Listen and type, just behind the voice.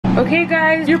Okay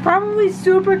guys, you're probably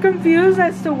super confused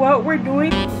as to what we're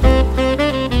doing.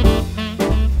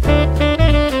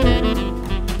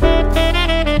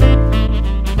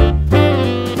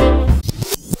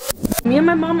 Me and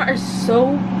my mom are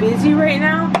so busy right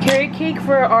now. Carrot cake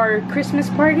for our Christmas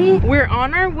party. We're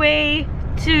on our way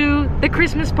to the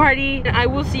Christmas party. I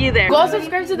will see you there. Go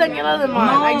subscribe to Daniela the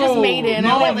Mom. I just made it and I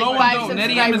have like 5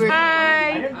 subscribers.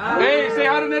 Hi. Hey, say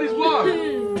hi to Netty's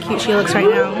vlog. How cute she looks right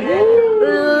now.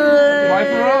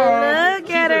 Look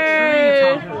at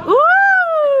her. Woo!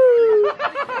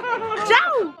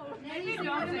 Ciao.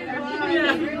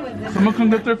 Someone come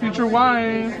get their future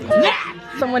wife.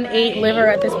 Someone ate liver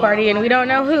at this party and we don't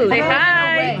know who. Say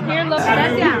hi. Here, look.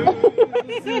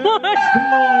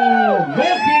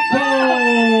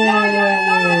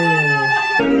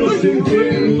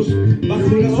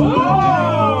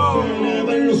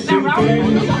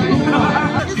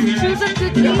 Choose a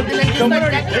cookie and then just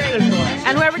start decorating.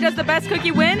 And whoever does the best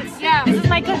cookie wins? Yeah. This is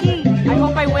my cookie. I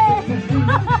hope I win.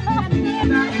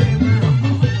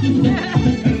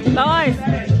 Nice.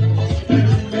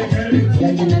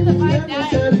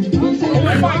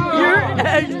 You're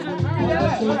extra.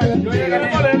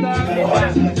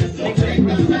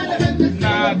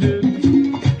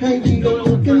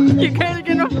 You're kind of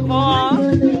gonna fall.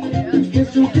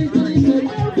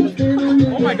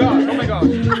 Oh my god, oh my god.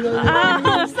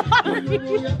 Sorry.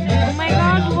 Oh my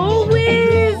god,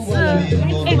 Louis.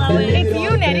 It's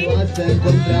you, Netty.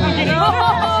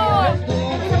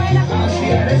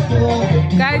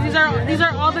 Guys, these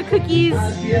are all the cookies.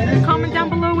 Comment down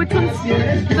below which one's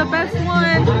the best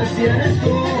one.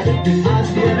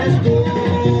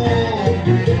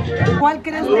 ¿Cuál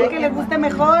creen ustedes que les guste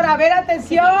mejor? A ver,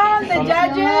 atención, de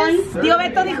judges. Tío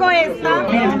Beto dijo esta.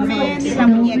 La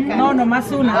muñeca. No,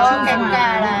 nomás una. Oh, qué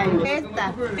caray.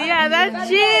 Esta. Yeah, that's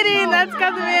cheating. That's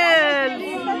Casmiel.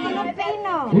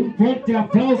 Un fuerte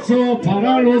aplauso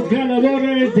para los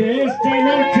ganadores de esta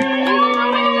noche.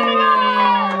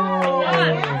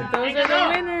 Those are the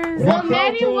winners. Un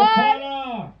aplauso para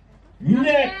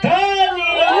Netty.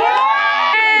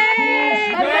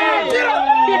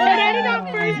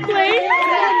 First place.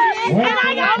 And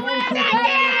I got win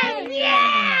again!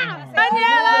 Yeah!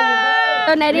 Daniela!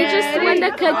 So Netty just won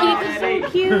the cookie,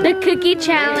 the cookie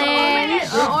challenge.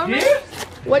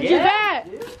 What'd you get?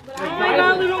 I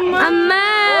got a little mug. A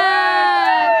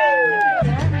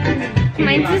mug.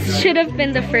 Mine should have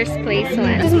been the first place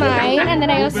one. This is mine, and then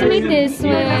I also made this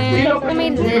one. I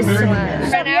made this one.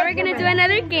 So now we're gonna do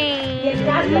another game.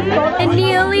 The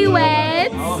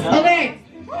newlyweds. Okay.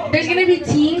 There's gonna be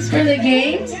teams for the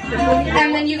games,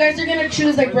 and then you guys are gonna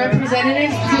choose like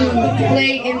representatives to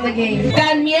play in the game.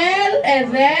 Daniel,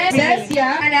 Eder,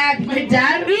 Cecia, and I have my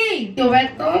dad, me,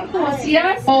 Roberto,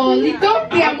 Josias, Olito,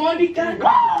 Tia Monica,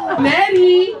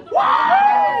 Netty,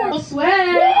 Josué,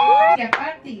 Tia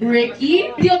Patty,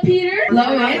 Ricky, Tio Peter,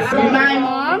 Lois, my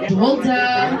mom,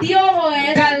 Jolta, Tio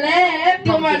Joel, Caleb,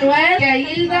 Tio Manuel,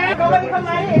 Gailda.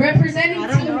 Representing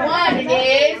team 1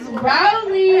 is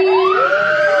Rowley.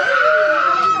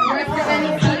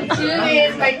 Representing team 2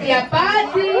 is my Tia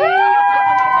Patty.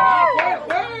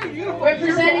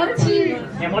 Representing team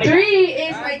 3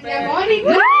 is my Tia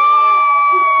Monica.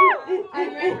 And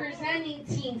representing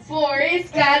team 4 is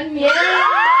Carmiel.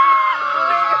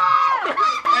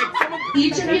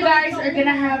 Each of you guys are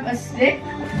gonna have a stick,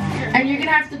 and you're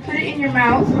gonna have to put it in your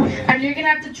mouth, and you're gonna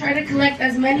have to try to collect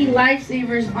as many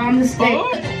lifesavers on the stick.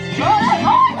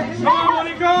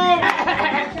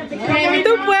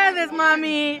 Tú puedes,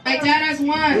 mami. My dad has 1.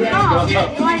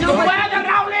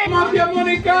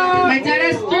 My dad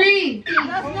has 3.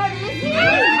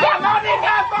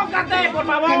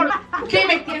 Okay,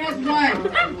 my dad has 1.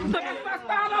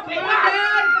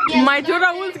 My two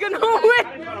Raul's gonna win.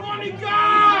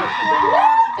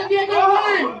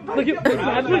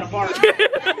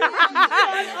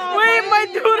 Wait, my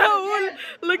two Raul.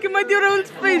 Look at my two Raul's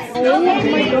face. Oh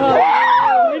my god.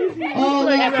 Oh,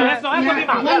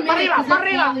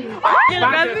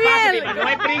 No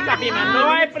hay prisa, Pima, no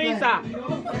hay prisa.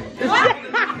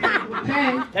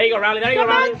 There you go, Rowley, there you go,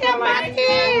 Rowley.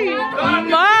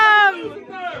 Mom!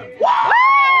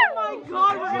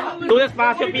 Tú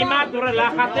despacio, Pima, tú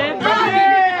relájate.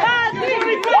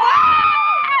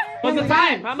 What's the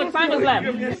time? How much time is left?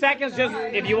 Seconds, just,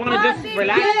 if you want to just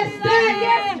relax.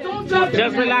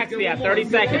 Just relax, yeah, 30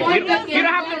 seconds. You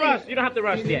don't have to rush, you don't have to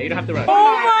rush, yeah, you don't have to rush.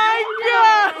 Oh my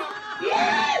god!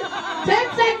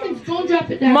 10 seconds, don't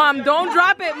drop it down. Mom, don't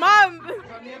drop it, Mom!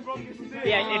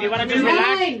 Yeah, if you want to just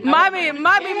relax. Mommy,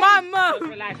 Mom. Just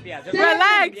relax, yeah. Just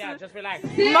Relax. Yeah, just relax.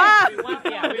 Mom!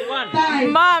 Yeah, we won.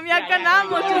 Mom, ya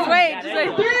ganamos. Just wait.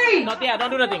 No, yeah, don't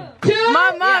do nothing.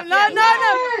 Mom, no.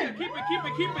 Keep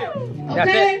it.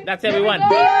 That's it. That's it. We won. No.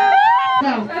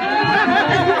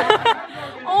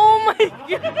 Oh my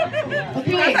god.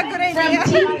 Okay, from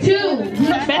team 2.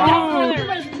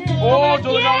 Oh,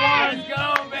 Julie got one. Let's go,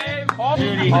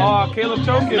 babe. Oh, Caleb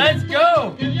choking. Let's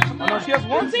go. Oh, no, she has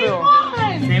one still.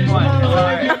 Same one.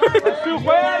 Let's do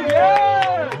well,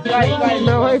 yeah.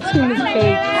 No, her team is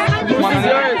fake. One is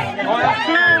yours. Oh, that's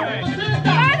two.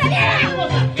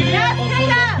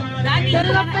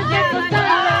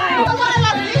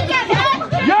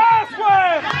 Yes,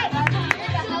 güey.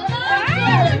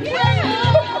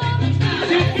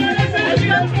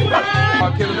 Oh,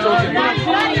 Caleb choking.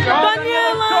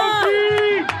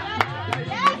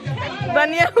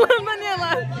 Daniela.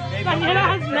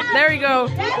 There we go.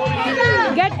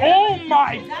 Oh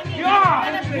my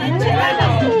God.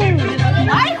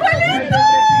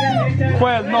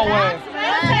 Pues, no way.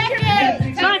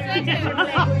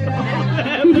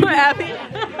 Abby.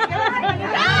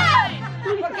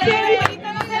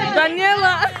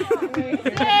 Daniela.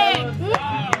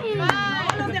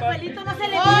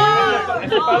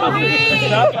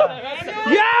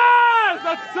 Yes,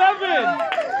 that's 7.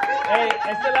 Hey,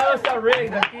 este lado está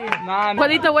rigged aquí. Nah,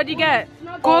 Juanito, what'd you get?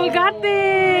 Colgate.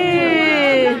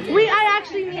 I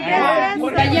actually need this.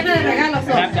 Está llena de regalos.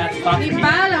 That's Mi toxic.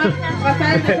 pala va a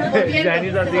estar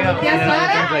Danny's así, Ya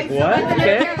Sara like, va a what? tener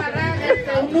que agarrar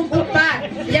un par.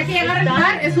 Ya que agarra el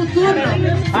par, es su turno.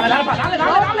 Dale.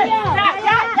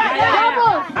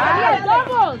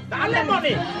 Dale,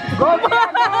 Moni.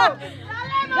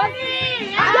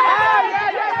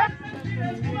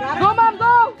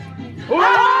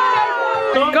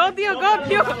 Go, tío, go,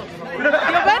 tío.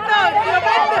 Tío Beto.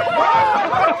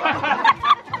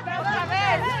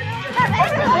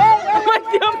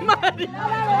 Tío Mario.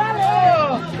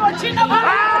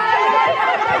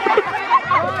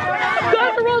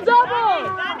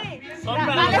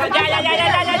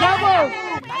 Double.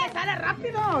 Sale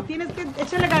rápido, tienes que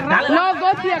echarle garra. No, go,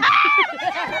 tío.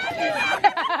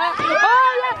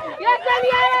 Oh, ya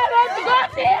salieron. Go,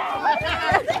 tío.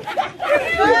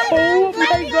 Oh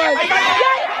my God.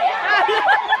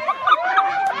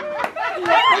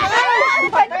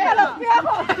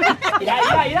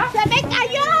 Mira. ¡Se me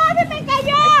cayó!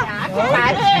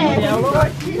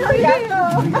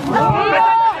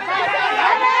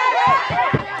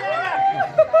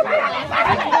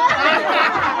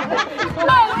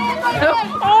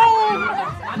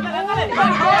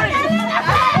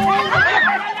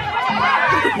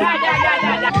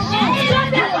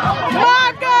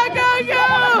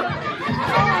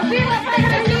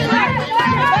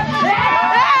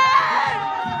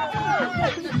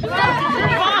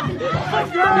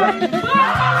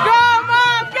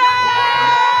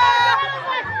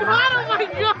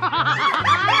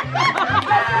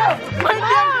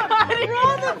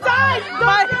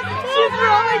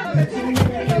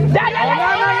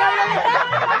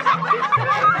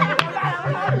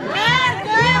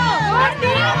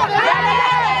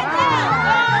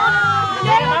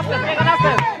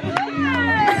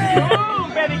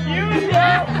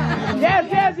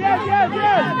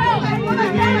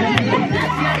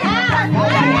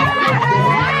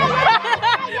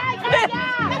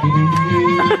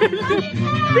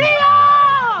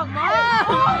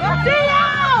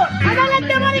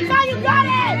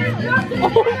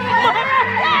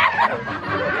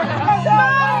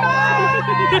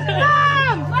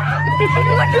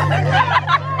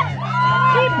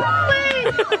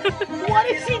 What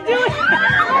is she doing?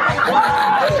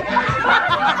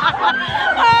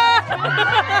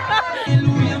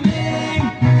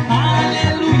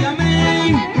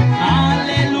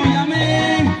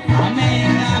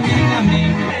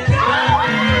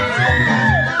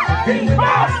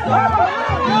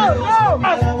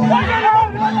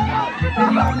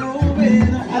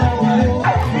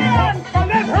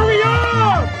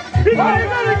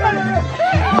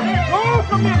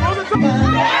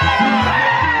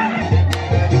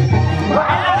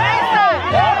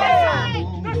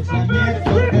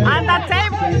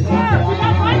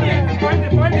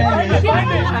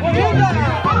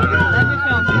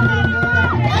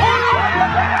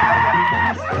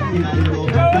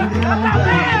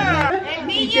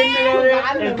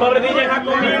 El pobre DJ ha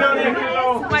comido,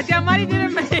 déjalo. My dear Mari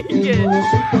didn't make it.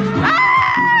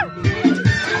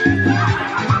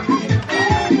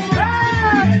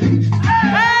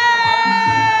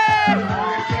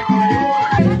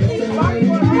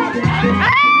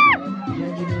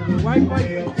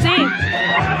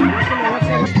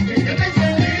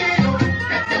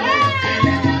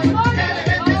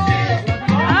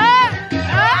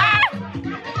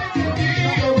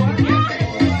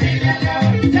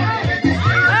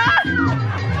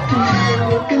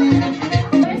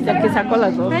 saco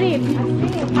las dos.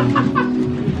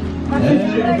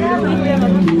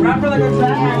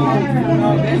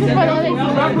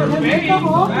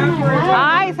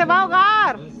 ¡Ay, se va a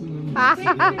ahogar!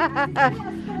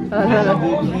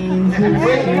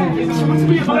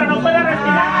 No puede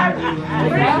respirar.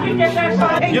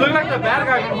 You look like the bad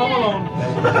guy from Home Alone.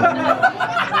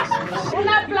 Un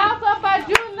aplauso para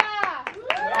Yuna.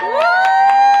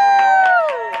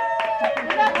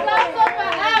 Un aplauso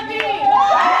para Abby.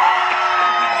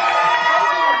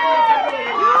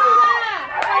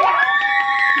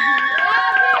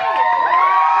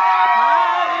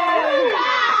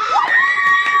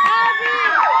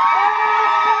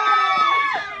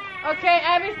 Okay,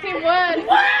 Abby's team won.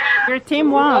 Your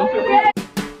team won.